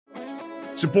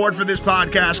Support for this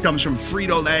podcast comes from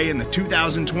Frito-Lay in the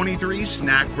 2023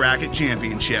 Snack Bracket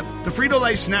Championship. The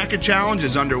Frito-Lay Snack-It Challenge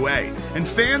is underway, and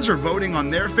fans are voting on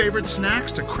their favorite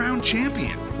snacks to crown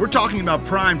champion. We're talking about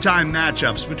prime-time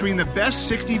matchups between the best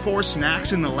 64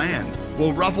 snacks in the land.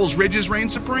 Will Ruffles Ridges reign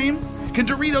supreme? Can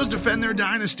Doritos defend their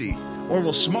dynasty? Or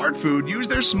will Smart Food use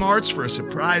their smarts for a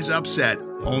surprise upset?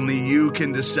 Only you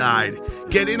can decide.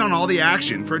 Get in on all the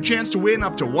action for a chance to win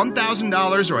up to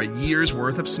 $1,000 or a year's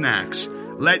worth of snacks.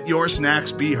 Let your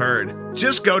snacks be heard.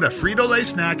 Just go to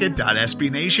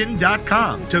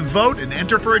fritolaysnacket.sbnation.com to vote and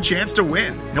enter for a chance to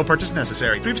win. No purchase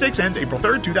necessary. Sweepstakes ends April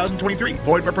 3rd, 2023.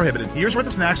 Void where prohibited. Year's worth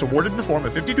of snacks awarded in the form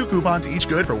of 52 coupons, each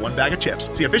good for one bag of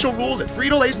chips. See official rules at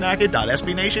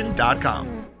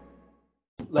fritolaysnacket.sbnation.com.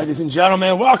 Ladies and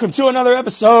gentlemen, welcome to another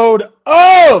episode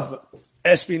of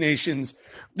SB Nation's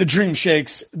The Dream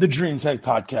Shakes, The Dream Tech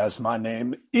Podcast. My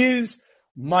name is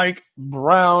Mike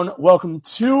Brown. Welcome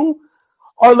to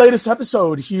our latest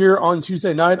episode here on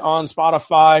Tuesday night on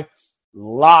Spotify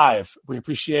Live. We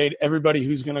appreciate everybody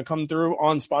who's going to come through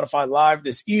on Spotify Live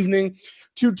this evening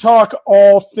to talk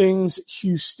all things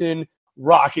Houston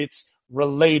Rockets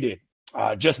related.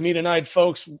 Just me tonight,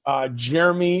 folks.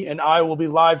 Jeremy and I will be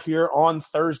live here on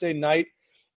Thursday night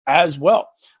as well.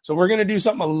 So we're going to do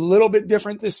something a little bit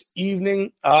different this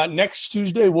evening. Next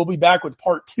Tuesday, we'll be back with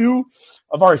part 2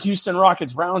 of our Houston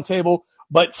Rockets Roundtable.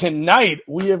 But tonight,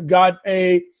 we have got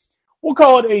we'll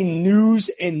call it a news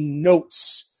and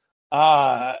notes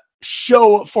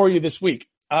show for you this week.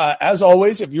 As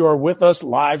always, if you are with us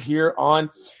live here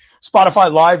on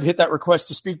Spotify Live, hit that request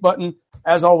to speak button.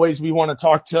 As always, we want to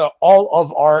talk to all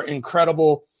of our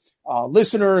incredible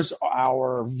listeners,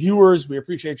 our viewers. We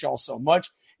appreciate y'all so much.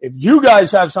 If you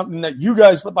guys have something that you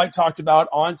guys would like talked about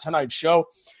on tonight's show,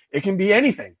 it can be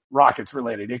anything Rockets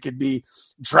related. It could be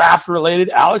draft related.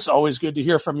 Alex, always good to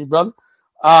hear from you, brother.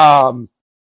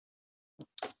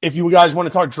 If you guys want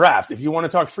to talk draft, if you want to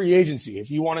talk free agency, if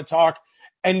you want to talk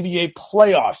NBA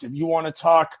playoffs, if you want to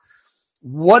talk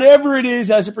whatever it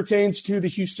is as it pertains to the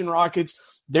Houston Rockets,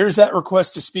 there's that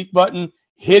request to speak button.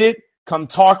 Hit it. Come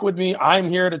talk with me. I'm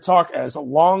here to talk as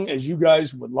long as you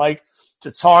guys would like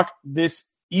to talk this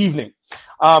evening.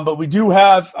 But we do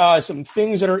have some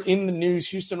things that are in the news,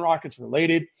 Houston Rockets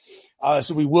related.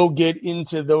 So we will get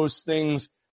into those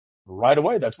things right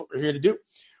away. That's what we're here to do.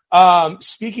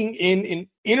 Speaking in an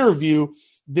interview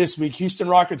this week, Houston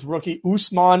Rockets rookie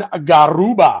Usman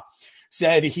Garuba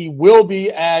said he will be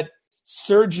at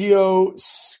Sergio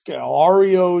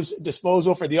Scalario's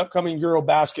disposal for the upcoming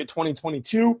Eurobasket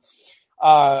 2022.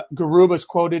 Garuba's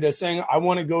quoted as saying, "I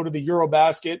want to go to the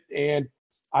Eurobasket and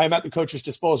I am at the coach's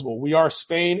disposal. We are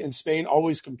Spain, and Spain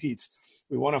always competes.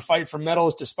 We want to fight for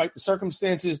medals despite the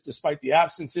circumstances, despite the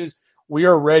absences. We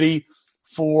are ready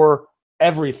for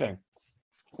everything."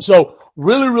 So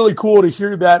really, really cool to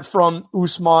hear that from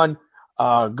Usman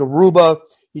Garuba.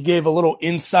 He gave a little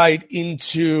insight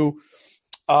into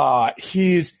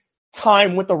his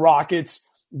time with the Rockets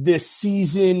this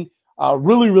season.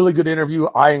 Really, really good interview.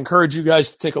 I encourage you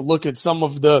guys to take a look at some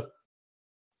of the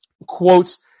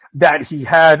quotes that he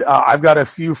had. I've got a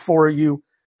few for you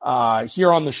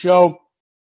here on the show.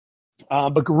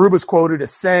 But Garuba's quoted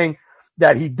as saying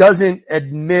that he admits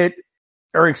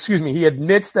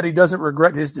that he doesn't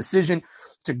regret his decision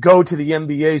to go to the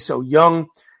NBA so young.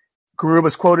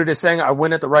 Garuba's quoted as saying, "I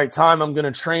went at the right time. I'm going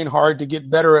to train hard to get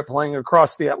better at playing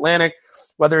across the Atlantic,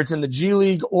 whether it's in the G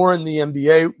League or in the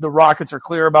NBA. The Rockets are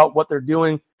clear about what they're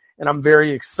doing, and I'm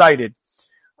very excited."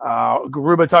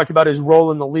 Garuba talked about his role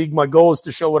in the league. "My goal is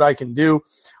to show what I can do.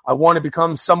 I want to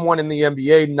become someone in the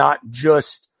NBA, not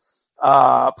just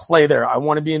play there. I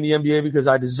want to be in the NBA because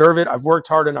I deserve it. I've worked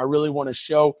hard, and I really want to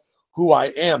show who I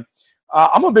am."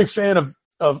 I'm a big fan of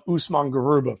Usman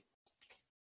Garuba.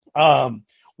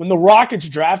 When the Rockets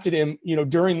drafted him,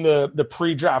 during the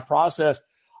pre-draft process,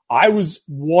 I was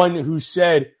one who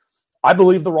said, I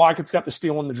believe the Rockets got the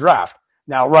steal in the draft.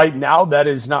 Now, right now, that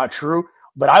is not true.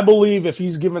 But I believe if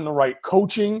he's given the right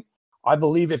coaching, I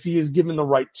believe if he is given the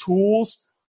right tools,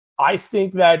 I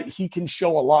think that he can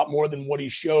show a lot more than what he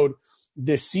showed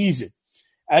this season.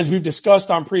 As we've discussed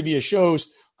on previous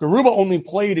shows, Garuba only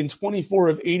played in 24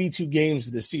 of 82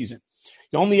 games this season.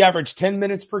 He only averaged 10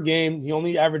 minutes per game. He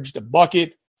only averaged a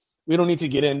bucket. We don't need to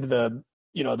get into the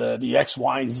X,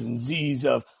 Y's, and Z's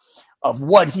of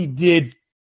what he did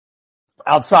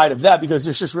outside of that because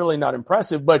it's just really not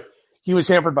impressive. But he was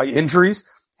hampered by injuries.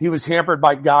 He was hampered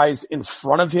by guys in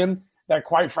front of him that,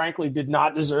 quite frankly, did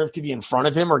not deserve to be in front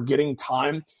of him or getting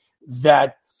time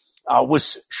that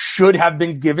should have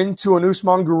been given to an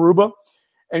Usman Garuba.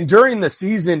 And during the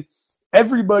season,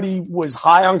 everybody was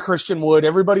high on Christian Wood.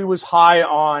 Everybody was high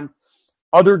on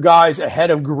other guys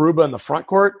ahead of Garuba in the front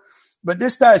court. But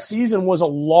this past season was a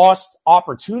lost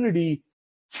opportunity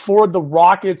for the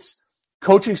Rockets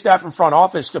coaching staff and front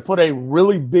office to put a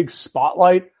really big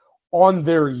spotlight on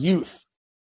their youth.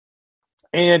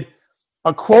 And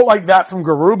a quote like that from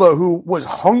Garuba, who was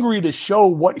hungry to show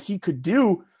what he could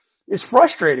do, is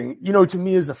frustrating, to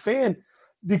me as a fan,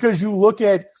 because you look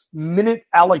at minute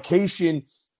allocation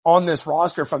on this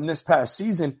roster from this past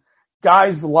season,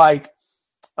 guys like,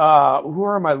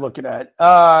 who am I looking at?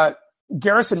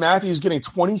 Garrison Matthews getting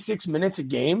 26 minutes a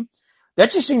game. That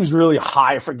just seems really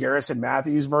high for Garrison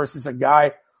Matthews versus a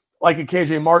guy like a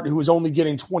KJ Martin who was only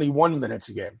getting 21 minutes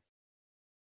a game.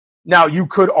 Now, you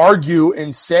could argue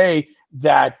and say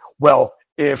that, well,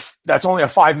 if that's only a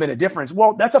 5-minute difference,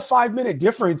 well, that's a 5-minute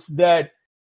difference that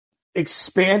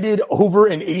expanded over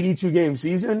an 82-game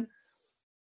season.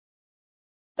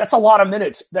 That's a lot of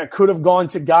minutes that could have gone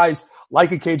to guys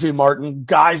like a KJ Martin,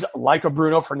 guys like a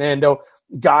Bruno Fernando,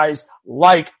 guys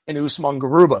like an Usman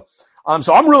Garuba.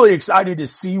 So I'm really excited to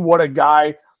see what a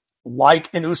guy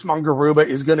like an Usman Garuba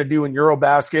is going to do in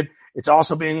Eurobasket. It's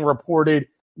also being reported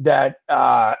that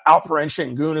Alperen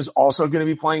Şengün is also going to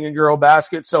be playing in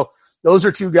Eurobasket. So those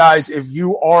are two guys. If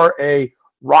you are a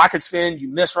Rockets fan, you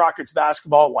miss Rockets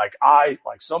basketball like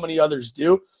so many others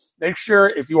do, make sure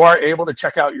if you are able to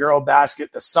check out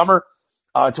Eurobasket this summer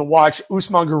to watch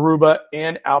Usman Garuba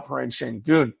and Alperen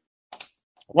Şengün.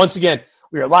 Once again,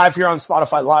 we are live here on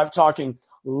Spotify Live talking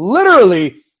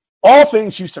literally all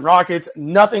things Houston Rockets.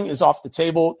 Nothing is off the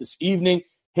table this evening.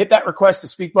 Hit that request to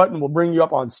speak button. We'll bring you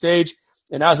up on stage.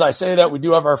 And as I say that, we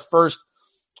do have our first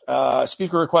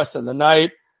speaker request of the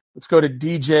night. Let's go to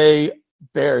DJ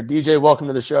Bear. DJ, welcome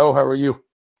to the show. How are you?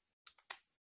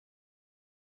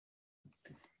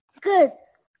 Good.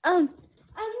 I'm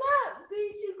not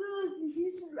basically like a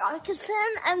Houston Rockets fan.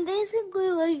 I'm basically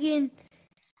like an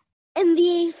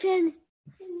NBA fan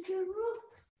in general.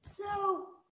 So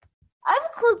I have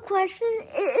a quick question.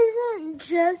 It isn't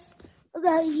just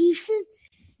about Houston.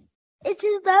 It's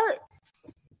about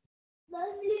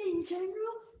NBA in general.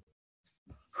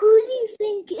 Who do you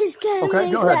think is going to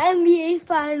make the NBA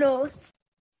Finals?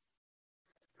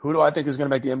 Who do I think is going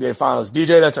to make the NBA Finals?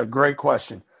 DJ, that's a great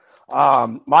question.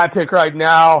 My pick right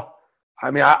now,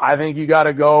 I think you got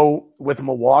to go with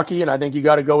Milwaukee, and I think you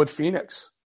got to go with Phoenix.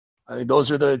 I think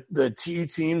those are the two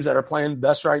teams that are playing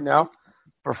best right now,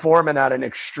 performing at an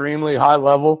extremely high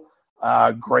level.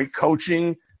 Great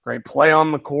coaching, great play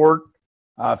on the court.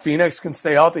 Phoenix can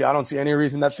stay healthy. I don't see any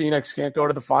reason that Phoenix can't go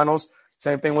to the finals.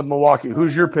 Same thing with Milwaukee.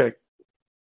 Who's your pick?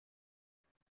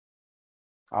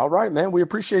 All right, man. We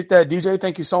appreciate that, DJ.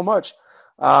 Thank you so much.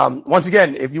 Once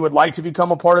again, if you would like to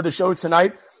become a part of the show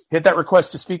tonight, hit that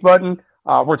request to speak button.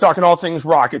 We're talking all things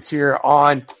Rockets here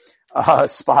on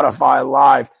Spotify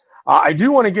Live. I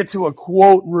do want to get to a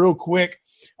quote real quick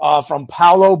from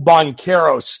Paolo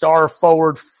Banchero, star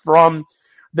forward from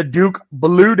the Duke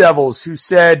Blue Devils, who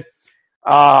said,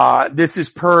 this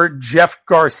is per Jeff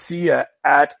Garcia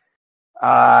at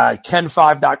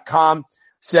Ken5.com,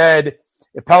 said,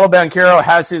 if Paolo Banchero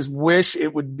has his wish,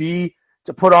 it would be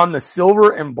to put on the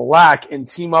silver and black and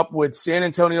team up with San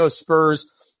Antonio Spurs'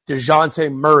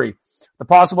 DeJounte Murray. The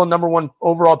possible number one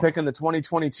overall pick in the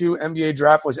 2022 NBA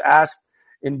draft was asked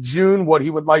in June what he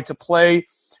would like to play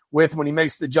with when he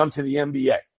makes the jump to the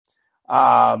NBA.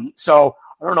 So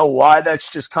I don't know why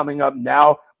that's just coming up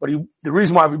now, but the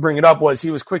reason why we bring it up was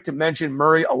he was quick to mention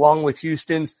Murray along with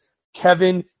Houston's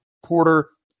Kevin Porter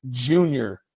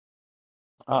Jr.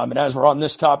 And as we're on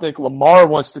this topic, Lamar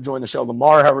wants to join the show.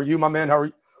 Lamar, how are you, my man?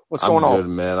 What's going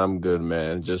on? I'm good,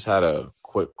 man. Just had a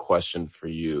quick question for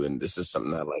you, and this is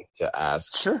something I like to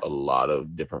ask a lot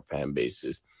of different fan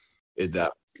bases, is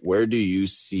that where do you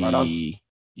see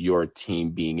your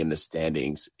team being in the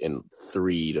standings in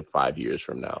 3 to 5 years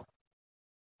from now?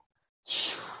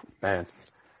 Man,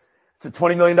 it's a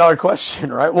 $20 million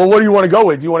question, right? Well, what do you want to go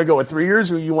with? Do you want to go with 3 years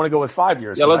or do you want to go with 5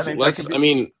 years? Yeah,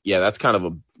 that's kind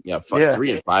of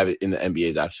 3 and 5 in the NBA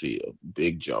is actually a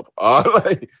big jump.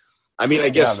 I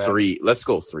guess 3. Let's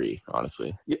go 3,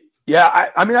 honestly. Yeah,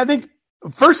 I think,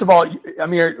 first of all,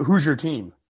 who's your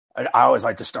team? I always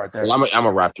like to start there. Well, I'm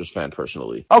a Raptors fan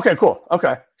personally. Okay, cool.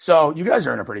 Okay. So you guys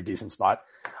are in a pretty decent spot.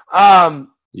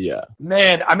 Yeah.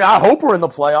 Man, I hope we're in the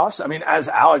playoffs. As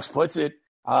Alex puts it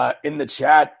in the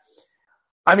chat.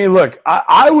 Look,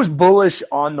 I was bullish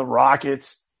on the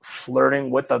Rockets flirting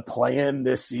with the play-in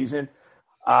this season.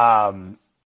 Lamar,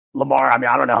 I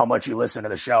don't know how much you listen to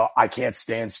the show. I can't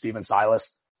stand Steven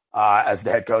Silas as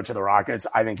the head coach of the Rockets.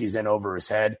 I think he's in over his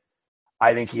head.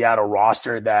 I think he had a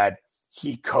roster that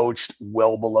he coached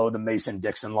well below the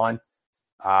Mason-Dixon line.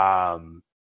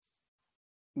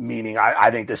 meaning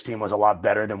I think this team was a lot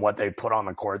better than what they put on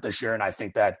the court this year. And I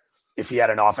think that if he had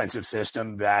an offensive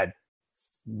system that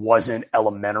wasn't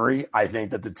elementary, I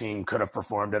think that the team could have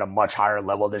performed at a much higher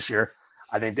level this year.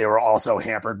 I think they were also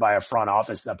hampered by a front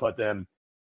office that put them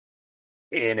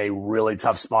in a really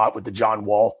tough spot with the John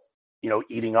Wall,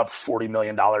 eating up $40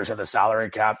 million of the salary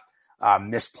cap,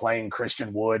 misplaying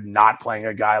Christian Wood, not playing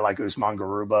a guy like Usman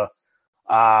Garuba.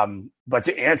 But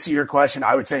to answer your question,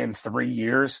 I would say in 3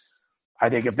 years, I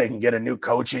think if they can get a new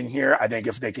coach in here, I think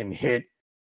if they can hit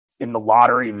in the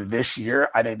lottery this year,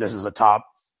 I think this is a top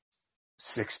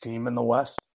 6 team in the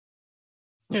West.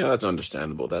 Yeah, that's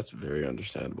understandable. That's very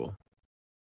understandable.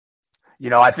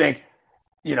 I think,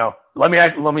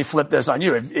 let me flip this on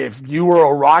you. If you were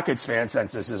a Rockets fan,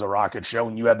 since this is a Rockets show,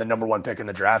 and you had the number 1 pick in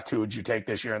the draft, who would you take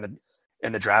this year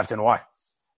in the draft, and why?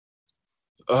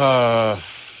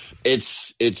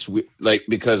 It's like,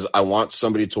 because I want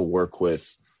somebody to work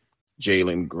with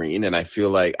Jalen Green, and I feel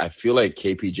like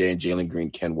KPJ and Jalen Green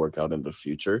can work out in the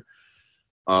future.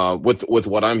 With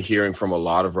what I'm hearing from a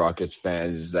lot of Rockets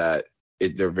fans is that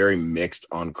they're very mixed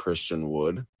on Christian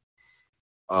Wood.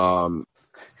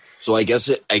 So I guess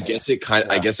it kind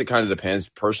of depends.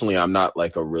 Personally, I'm not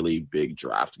like a really big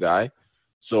draft guy,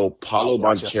 so Paolo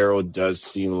Banchero does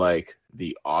seem like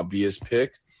the obvious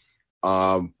pick.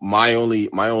 My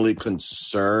only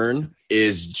concern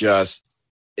is just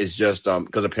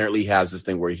because apparently he has this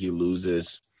thing where he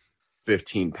loses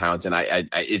 15 pounds, and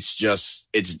it's just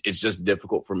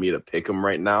difficult for me to pick him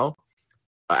right now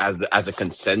as a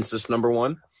consensus number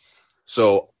 1.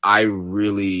 So I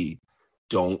really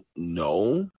don't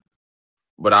know,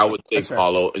 but I would take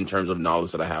Paolo in terms of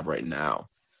knowledge that I have right now.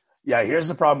 Yeah, here's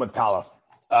the problem with Paolo.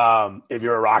 If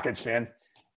you're a Rockets fan,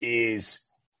 is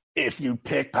if you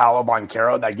pick Paolo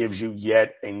Banchero, that gives you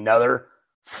yet another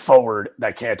forward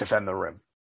that can't defend the rim.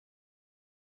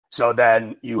 So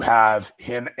then you have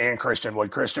him and Christian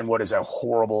Wood. Christian Wood is a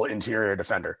horrible interior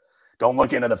defender. Don't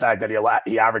look into the fact that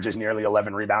he averages nearly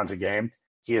 11 rebounds a game.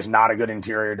 He is not a good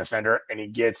interior defender, and he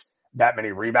gets that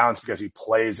many rebounds because he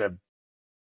plays a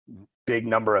big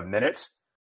number of minutes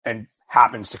and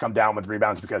happens to come down with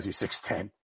rebounds because he's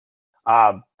 6'10".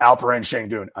 Alperen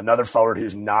Şengün, another forward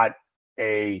who's not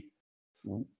a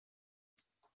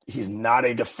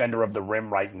defender of the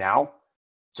rim right now.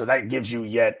 So that gives you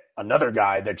yet another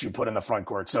guy that you put in the front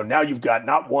court. So now you've got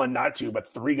not 1, not 2,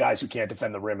 but 3 guys who can't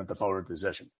defend the rim at the forward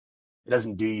position. It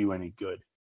doesn't do you any good.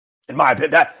 In my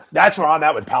opinion, that's where I'm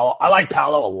at with Paolo. I like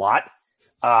Paolo a lot.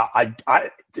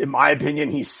 In my opinion,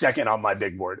 he's second on my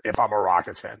big board if I'm a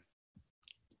Rockets fan.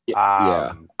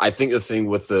 Yeah. I think the thing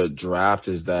with the draft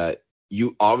is that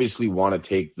you obviously want to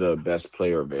take the best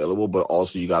player available, but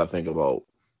also you got to think about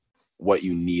what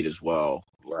you need as well.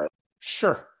 Right?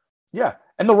 Sure. Yeah.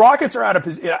 And the Rockets are at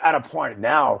a point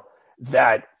now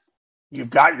that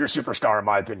you've got your superstar, in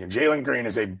my opinion. Jalen Green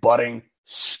is a budding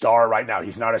star right now.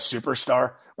 He's not a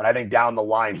superstar, but I think down the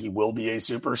line he will be a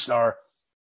superstar.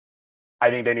 I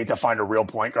think they need to find a real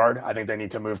point guard. I think they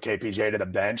need to move KPJ to the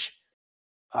bench.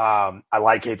 I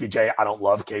like KPJ. I don't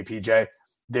love KPJ.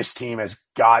 This team has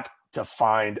got to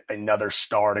find another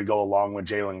star to go along with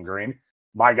Jalen Green.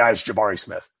 My guy's Jabari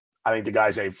Smith. I think the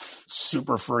guy's a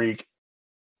super freak.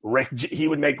 He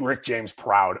would make Rick James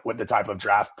proud with the type of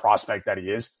draft prospect that he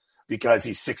is because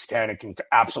he's 6'10" and can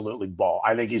absolutely ball.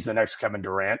 I think he's the next Kevin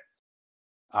Durant,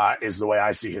 is the way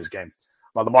I see his game.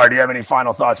 Well, Lamar, do you have any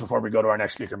final thoughts before we go to our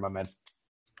next speaker, my man?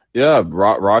 Yeah,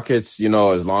 Rockets,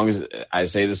 as long as I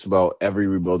say this about every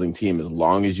rebuilding team, as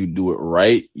long as you do it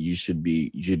right, you should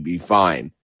be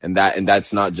fine. And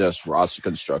that's not just roster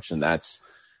construction. That's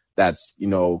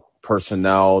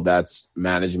personnel, that's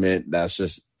management. That's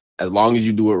just, as long as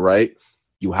you do it right,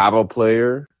 you have a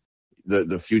player,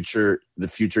 the future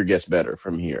gets better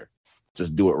from here.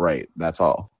 Just do it right. That's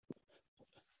all.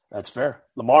 That's fair.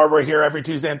 Lamar, we're here every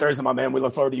Tuesday and Thursday, my man. We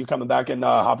look forward to you coming back and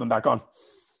hopping back on.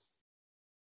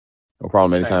 No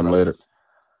problem. Anytime. Thanks, later.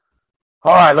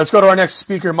 All right, let's go to our next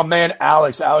speaker, my man,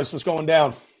 Alex. Alex, what's going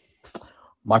down?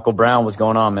 Michael Brown, what's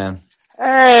going on, man?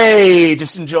 Hey,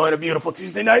 just enjoying a beautiful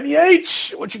Tuesday night in the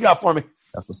H. What you got for me?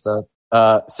 That's what's up.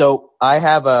 So I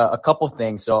have a couple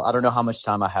things. So I don't know how much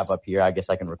time I have up here. I guess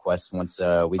I can request once we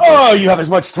go. Oh, you have as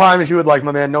much time as you would like,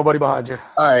 my man. Nobody behind you.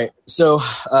 All right. So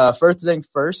first thing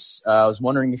first, I was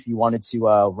wondering if you wanted to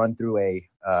run through a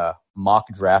mock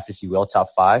draft, if you will, top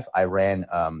 5. I ran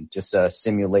just a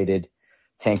simulated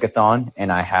tankathon,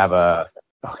 and I have a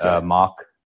mock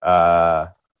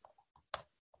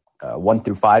 1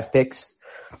 through 5 picks.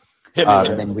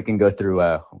 And then we can go through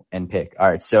and pick. All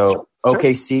right. So sure.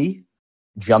 OKC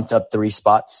jumped up 3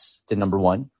 spots to number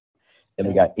 1. Then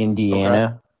we got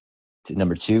Indiana to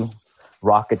number 2.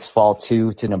 Rockets fall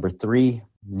 2 to number 3.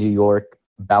 New York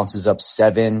bounces up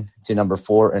 7 to number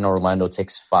 4, and Orlando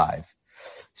takes 5.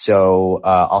 So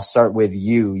I'll start with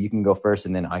you. You can go first,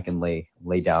 and then I can lay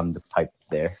down the pipe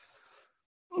there.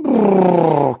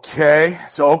 Okay.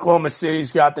 So Oklahoma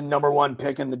City's got the number 1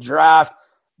 pick in the draft.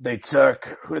 They took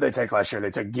 – who did they take last year? They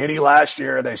took Giddey last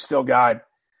year. They still got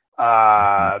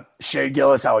Shea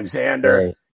Gilgeous-Alexander.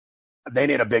 Hey. They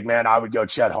need a big man. I would go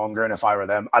Chet Holmgren if I were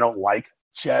them. I don't like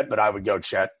Chet, but I would go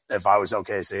Chet if I was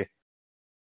OKC.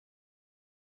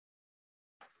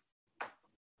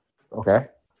 Okay.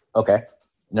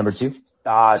 Number 2?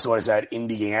 So what is that,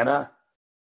 Indiana?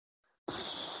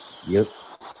 Yep.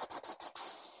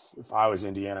 If I was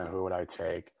Indiana, who would I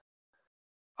take?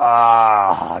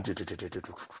 I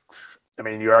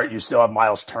mean, you still have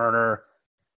Miles Turner.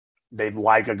 They'd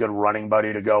like a good running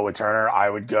buddy to go with Turner. I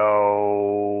would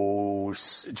go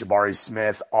Jabari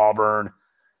Smith, Auburn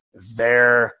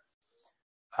there.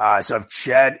 So if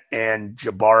Chet and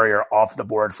Jabari are off the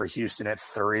board for Houston at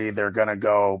 3, they're going to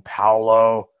go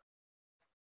Paolo.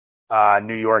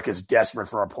 New York is desperate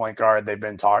for a point guard. They've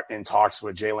been in talks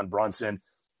with Jalen Brunson.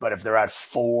 But if they're at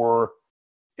 4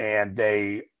 and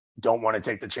they don't want to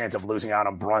take the chance of losing out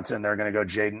on Brunson, they're going to go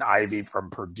Jaden Ivey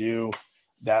from Purdue.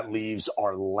 That leaves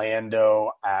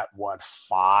Orlando at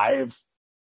 5?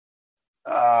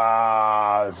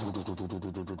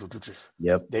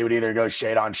 Yep. They would either go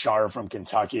Shadon Sharp from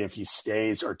Kentucky if he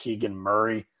stays, or Keegan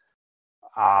Murray.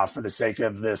 For the sake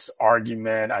of this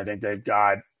argument, I think they've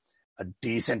got a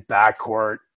decent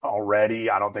backcourt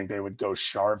already. I don't think they would go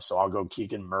Sharp, so I'll go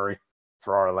Keegan Murray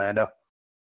for Orlando.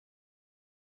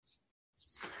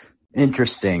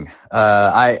 Interesting.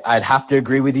 I'd have to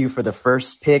agree with you for the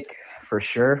first pick for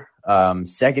sure.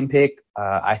 Second pick,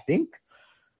 I think.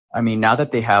 I mean, now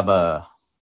that they have a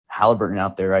Halliburton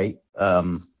out there, right?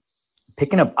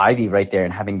 Picking up Ivy right there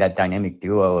and having that dynamic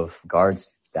duo of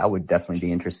guards, that would definitely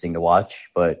be interesting to watch.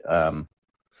 But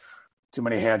too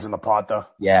many hands in the pot, though.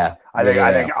 Yeah, I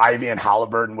think Ivy and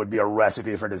Halliburton would be a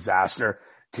recipe for disaster.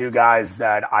 Two guys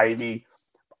that Ivy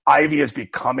is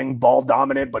becoming ball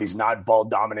dominant, but he's not ball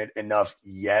dominant enough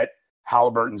yet.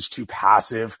 Halliburton's too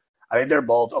passive. I think they're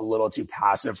both a little too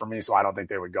passive for me, so I don't think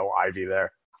they would go Ivy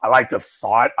there. I like the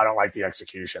thought. I don't like the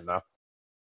execution, though.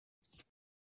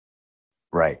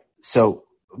 Right. So,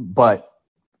 but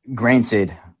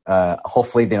granted,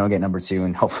 hopefully they don't get number 2,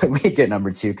 and hopefully we get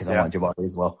number 2 because I want Jabari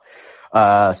as well.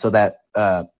 So that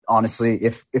honestly,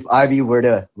 if Ivy were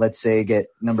to, let's say, get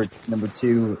number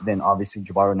 2, then obviously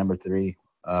Jabari number 3.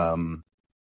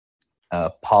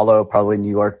 Paulo probably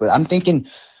New York, but I'm thinking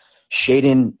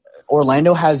Shaedon.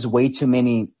 Orlando has way too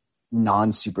many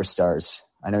non-superstars.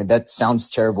 I know that sounds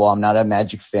terrible. I'm not a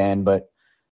Magic fan, but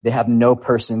they have no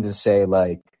person to say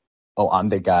like, "Oh, I'm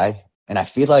the guy." And I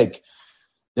feel like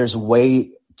there's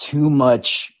way too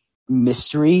much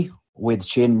mystery with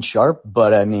Shaedon Sharp.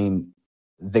 But I mean,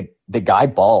 the guy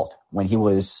balled when he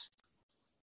was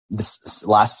this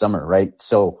last summer, right?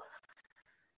 So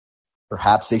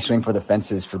perhaps they swing for the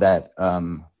fences for that.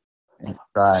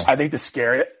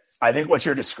 I think what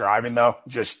you're describing, though,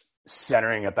 just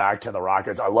centering it back to the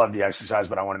Rockets. I love the exercise,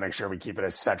 but I want to make sure we keep it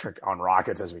as centric on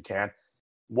Rockets as we can.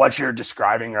 What you're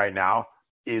describing right now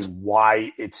is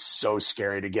why it's so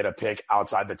scary to get a pick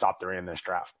outside the top 3 in this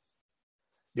draft.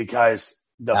 Because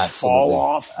the fall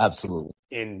off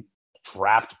in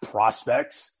draft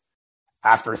prospects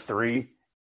after 3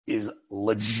 is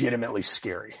legitimately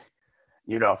scary.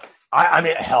 You know, I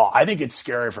mean, hell, I think it's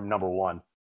scary from number 1.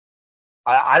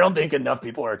 I don't think enough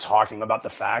people are talking about the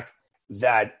fact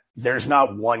that there's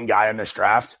not one guy in this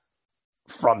draft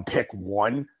from pick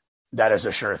 1 that is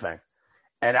a sure thing.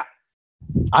 And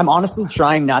I'm honestly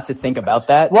trying not to think about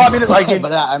that. Well, I mean, like,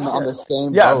 but I'm on the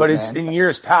same boat, but it's in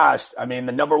years past. I mean,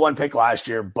 the number 1 pick last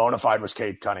year, bona fide, was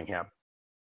Cade Cunningham.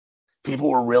 People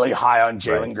were really high on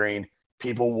Jalen Green.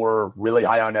 People were really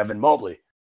high on Evan Mobley.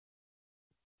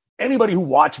 Anybody who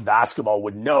watched basketball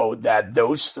would know that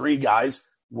those 3 guys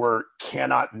were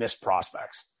cannot miss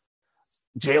prospects.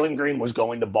 Jalen Green was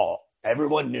going to ball.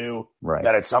 Everyone knew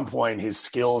that at some point his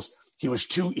skills,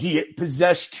 he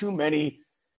possessed too many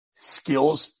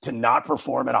skills to not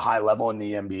perform at a high level in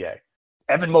the NBA.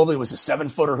 Evan Mobley was a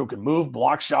 7-footer who could move,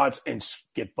 block shots, and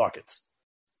get buckets.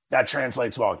 That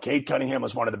translates well. Cade Cunningham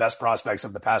was one of the best prospects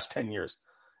of the past 10 years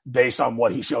based on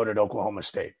what he showed at Oklahoma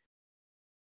State.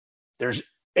 There's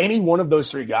any one of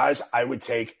those 3 guys I would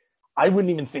take. I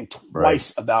wouldn't even think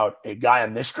twice about a guy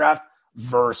in this draft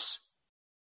versus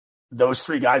those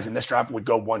 3 guys in this draft would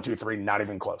go 1, 2, 3, not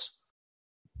even close.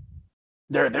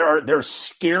 There are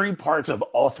scary parts of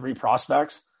all 3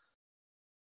 prospects.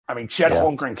 I mean, Chet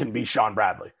Holmgren can be Sean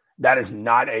Bradley. That is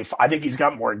not I think he's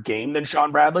got more game than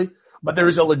Sean Bradley, but there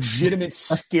is a legitimate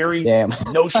scary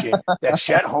notion that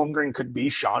Chet Holmgren could be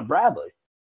Sean Bradley.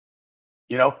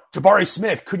 You know, Jabari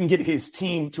Smith couldn't get his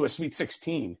team to a Sweet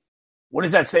 16. What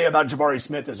does that say about Jabari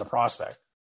Smith as a prospect?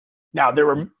 Now, there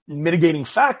were mitigating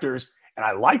factors, and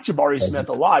I like Jabari Smith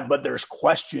a lot, but there's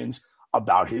questions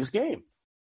about his game.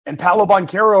 And Paolo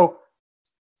Banchero,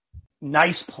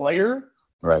 nice player.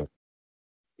 Right.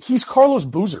 He's Carlos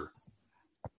Boozer.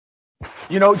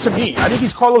 You know, to me, I think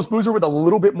he's Carlos Boozer with a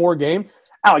little bit more game.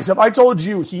 Alex, if I told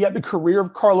you he had the career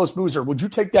of Carlos Boozer, would you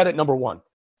take that at number one?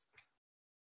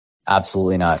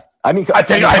 Absolutely not. I mean, I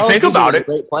think about it.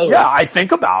 Yeah, I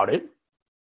think about it.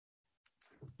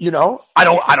 You know, I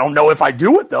don't know if I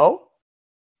do it though.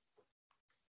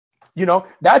 You know,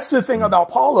 that's the thing about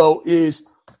Paulo is,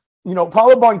 you know,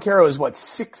 Paolo Banchero is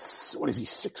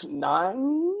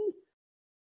 6'9"?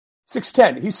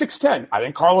 6'10". He's 6'10". I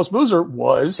think Carlos Boozer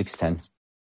was 6'10".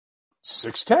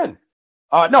 6'10".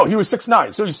 No, he was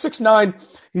 6'9". So he's 6'9".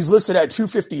 He's listed at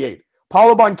 258.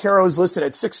 Paolo Banchero is listed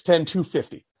at 6'10",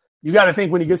 250. You got to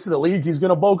think when he gets to the league, he's going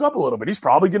to bulk up a little bit. He's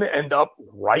probably going to end up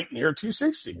right near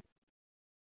 260.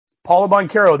 Paolo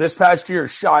Banchero this past year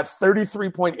shot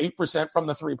 33.8% from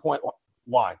the three-point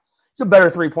line. He's a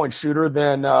better three-point shooter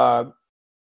than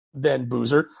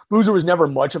Boozer. Boozer was never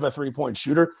much of a three-point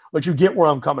shooter, but you get where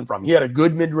I'm coming from. He had a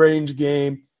good mid-range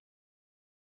game.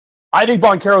 I think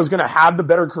Banchero is going to have the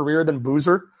better career than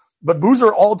Boozer, but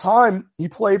Boozer all time, he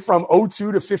played from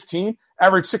 02 to 15,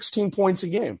 averaged 16 points a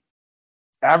game,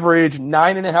 averaged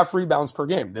 9.5 rebounds per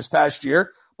game. This past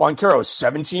year, Banchero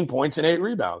 17 points and 8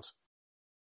 rebounds.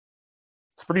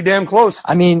 It's pretty damn close.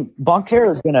 I mean,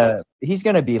 Banchero is he's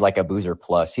gonna be like a Boozer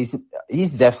plus. He's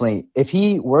definitely, if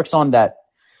he works on that.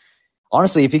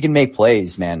 Honestly, if he can make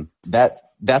plays, man,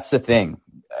 that's the thing.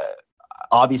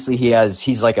 Obviously,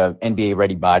 he's like a NBA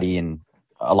ready body, and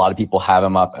a lot of people have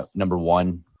him up at number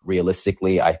one.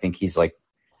 Realistically, I think he's like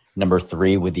number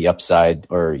 3 with the upside,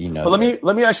 or you know. But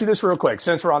let me ask you this real quick,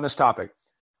 since we're on this topic.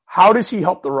 How does he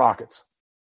help the Rockets?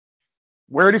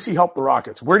 Where does he help the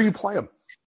Rockets? Where do you play him?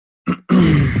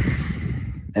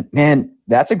 Man,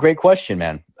 that's a great question,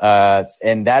 man.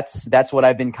 And that's what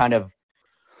I've been kind of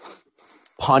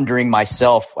pondering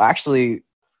myself. Actually,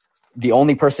 the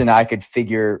only person I could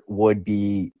figure would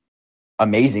be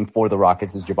amazing for the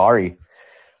Rockets is Jabari.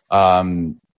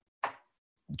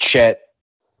 Chet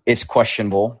is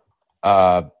questionable,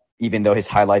 even though his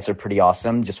highlights are pretty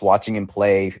awesome. Just watching him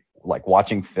play, like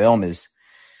watching film, he's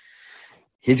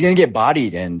going to get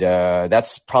bodied. And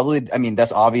that's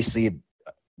obviously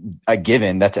a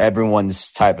given. That's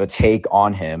everyone's type of take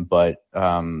on him. But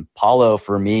Paulo,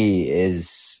 for me,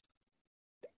 is,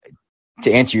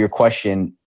 to answer your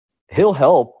question, he'll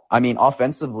help. I mean,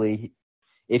 offensively,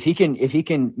 if he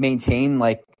can maintain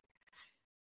like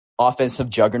offensive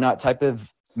juggernaut type of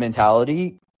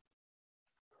mentality,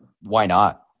 why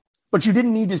not? But you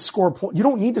didn't need to score points. You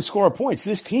don't need to score points.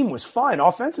 This team was fine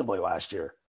offensively last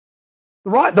year. The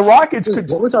Rockets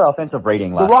could. What was our offensive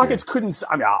rating last year? The Rockets couldn't.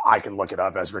 I mean, I can look it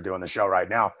up as we're doing the show right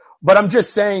now. But I'm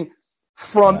just saying,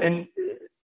 look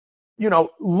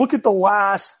at the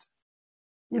last,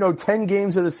 10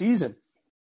 games of the season.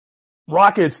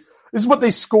 Rockets. This is what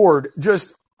they scored.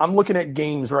 I'm looking at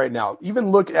games right now. Even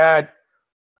look at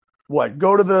let's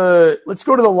go to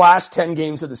the last 10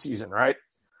 games of the season, right?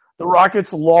 The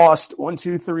Rockets lost 1,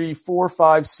 2, 3, 4,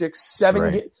 5, 6, 7.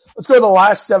 Right. Let's go to the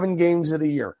last 7 games of the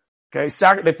year. Okay,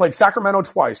 they played Sacramento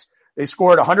twice. They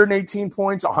scored 118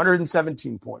 points,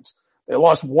 117 points. They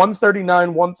lost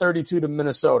 139-132 to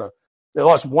Minnesota. They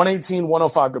lost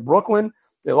 118-105 to Brooklyn.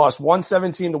 They lost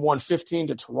 117-115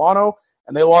 to Toronto.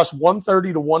 And they lost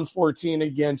 130-114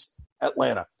 against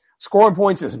Atlanta. Scoring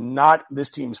points is not this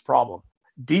team's problem.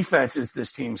 Defense is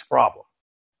this team's problem.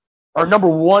 Or number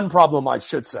one problem, I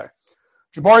should say.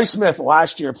 Jabari Smith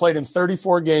last year played in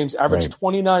 34 games, averaged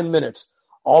 29 minutes.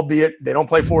 Albeit they don't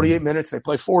play 48 minutes, they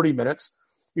play 40 minutes.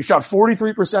 He shot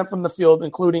 43% from the field,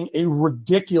 including a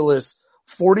ridiculous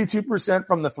 42%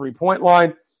 from the three-point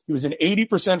line. He was an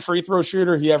 80% free throw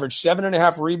shooter. He averaged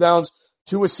 7.5 rebounds,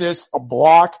 2 assists, a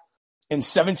block, and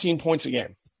 17 points a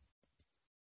game.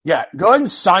 Yeah, go ahead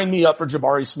and sign me up for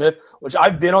Jabari Smith, which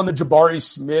I've been on the Jabari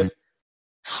Smith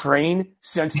train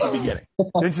since the beginning.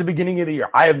 Since the beginning of the year.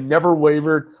 I have never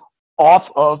wavered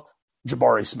off of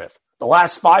Jabari Smith. The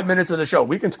last 5 minutes of the show,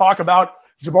 we can talk about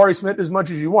Jabari Smith as much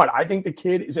as you want. I think the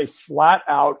kid is a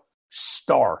flat-out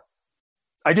star.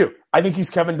 I do. I think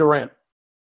he's Kevin Durant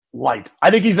light.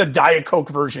 I think he's a Diet Coke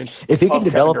version. If he can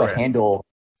develop a handle,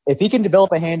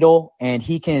 and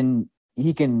he can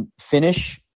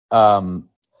finish,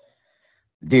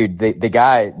 Dude, the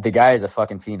guy is a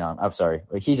fucking phenom. I'm sorry.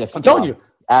 Like, he's a phenom. I'm telling you.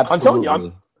 Absolutely. I'm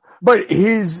telling you. But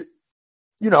his,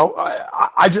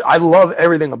 I love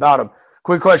everything about him.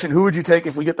 Quick question. Who would you take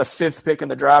if we get the 5th pick in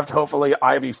the draft? Hopefully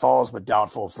Ivy falls, but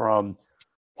doubtful, from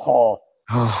Paul.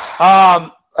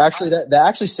 Actually, that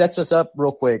actually sets us up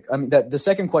real quick. I mean, the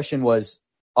second question was,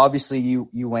 obviously you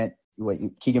went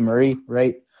Keegan Murray,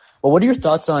 right? But what are your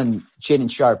thoughts on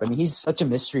Shaedon Sharpe? I mean, he's such a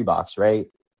mystery box, right?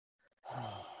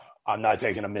 I'm not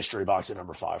taking a mystery box at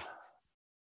number 5.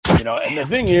 And the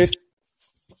thing is,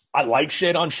 I like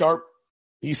Shaedon Sharpe.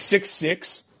 He's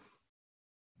 6'6".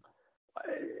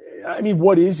 I mean,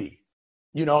 what is he?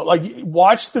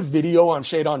 Watch the video on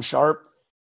Shaedon Sharpe.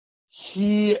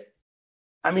 He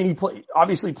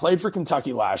obviously played for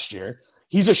Kentucky last year.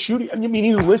 He's a shooting. I mean,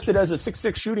 he's listed as a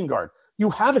 6'6" shooting guard. You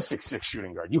have a 6'6"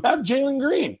 shooting guard. You have Jalen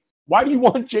Green. Why do you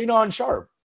want Shaedon Sharpe?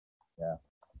 Yeah.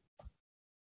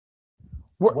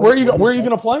 Where are you going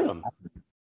to play him?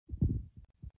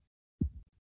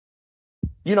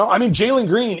 Jalen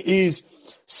Green is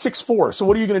 6'4". So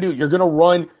what are you going to do? You're going to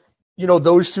run,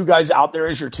 those two guys out there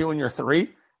as your 2 and your 3?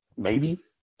 Maybe,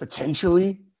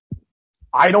 potentially.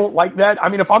 I don't like that. I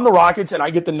mean, if I'm the Rockets and I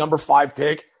get the number 5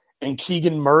 pick and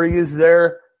Keegan Murray is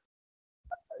there,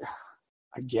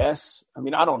 I guess. I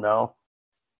mean, I don't know.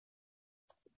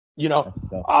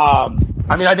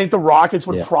 I think the Rockets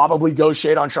would probably go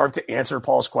Shaedon Sharpe to answer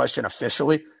Paul's question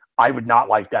officially. I would not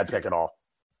like that pick at all.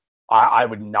 I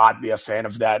would not be a fan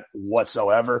of that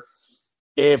whatsoever.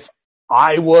 If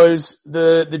I was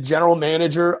the general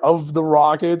manager of the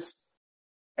Rockets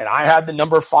and I had the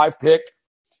number 5 pick,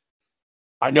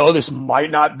 I know this might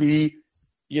not be,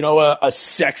 a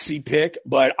sexy pick,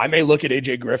 but I may look at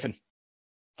AJ Griffin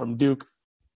from Duke.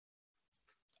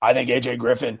 I think AJ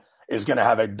Griffin is going to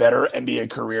have a better NBA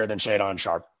career than Shaedon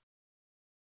Sharpe.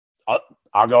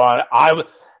 I'll go on.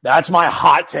 That's my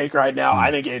hot take right now.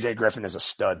 I think AJ Griffin is a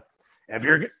stud. If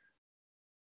you're,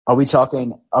 are we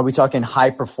talking high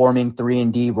performing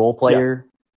 3-and-D role player?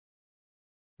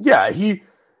 Yeah, I think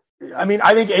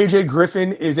AJ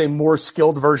Griffin is a more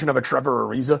skilled version of a Trevor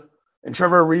Ariza, and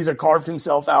Trevor Ariza carved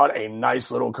himself out a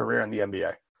nice little career in the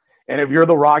NBA. And if you're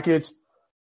the Rockets,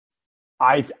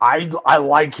 I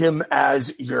like him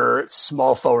as your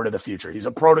small forward of the future. He's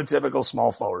a prototypical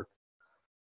small forward.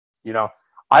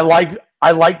 I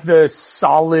like the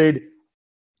solid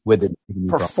with the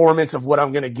performance of what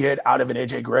I'm going to get out of an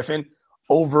AJ Griffin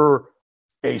over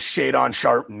a Shaedon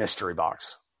Sharpe mystery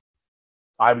box.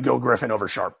 I would go Griffin over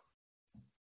Sharpe.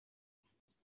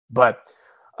 But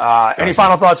any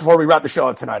final thoughts before we wrap the show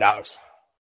up tonight, Alex?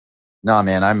 No,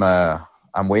 man,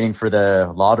 I'm waiting for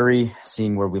the lottery,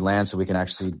 seeing where we land so we can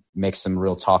actually make some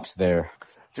real talks there.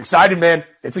 It's exciting, man.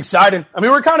 It's exciting. I mean,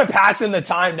 we're kind of passing the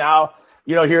time now,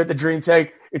 here at the Dream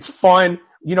Take. It's fun.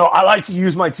 I like to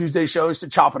use my Tuesday shows to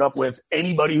chop it up with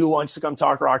anybody who wants to come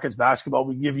talk Rockets basketball.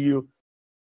 We give you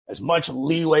as much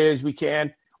leeway as we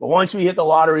can. But once we hit the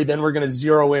lottery, then we're going to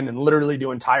zero in and literally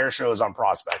do entire shows on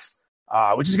prospects,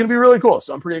 which is going to be really cool.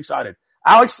 So I'm pretty excited.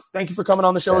 Alex, thank you for coming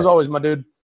on the show as always, my dude.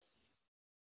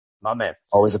 My man.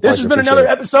 Always a pleasure. This has been another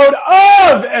episode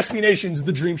of SB Nation's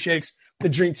The Dream Shakes, The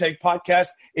Dream Take podcast.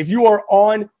 If you are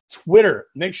on Twitter,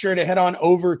 make sure to head on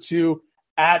over to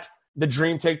 @The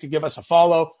Dream Take to give us a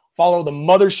follow. Follow the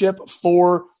mothership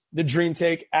for The Dream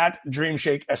Take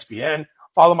 @DreamShake SBN.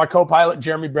 Follow my co-pilot,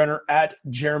 Jeremy Brenner,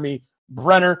 @Jeremy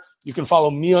Brenner. You can follow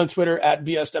me on Twitter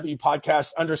 @BSW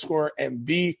Podcast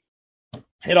 _MB.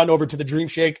 Head on over to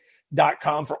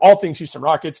thedreamshake.com for all things Houston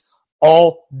Rockets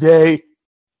all day,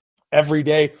 every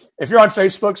day. If you're on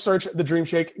Facebook, search The Dream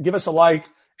Shake. Give us a like.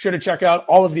 Sure to check out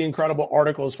all of the incredible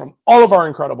articles from all of our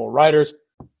incredible writers.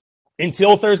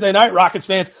 Until Thursday night, Rockets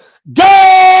fans,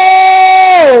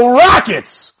 go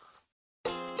Rockets!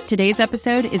 Today's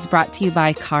episode is brought to you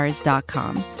by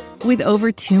Cars.com. With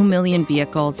over 2 million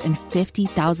vehicles and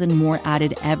 50,000 more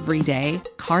added every day,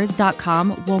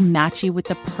 Cars.com will match you with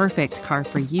the perfect car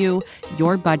for you,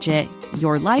 your budget,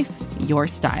 your life, your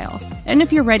style. And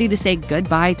if you're ready to say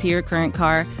goodbye to your current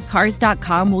car,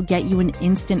 Cars.com will get you an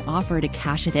instant offer to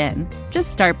cash it in.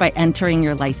 Just start by entering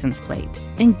your license plate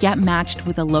and get matched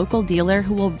with a local dealer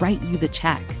who will write you the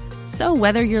check. So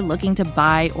whether you're looking to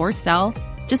buy or sell,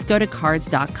 just go to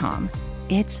Cars.com.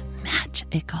 It's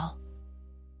magical.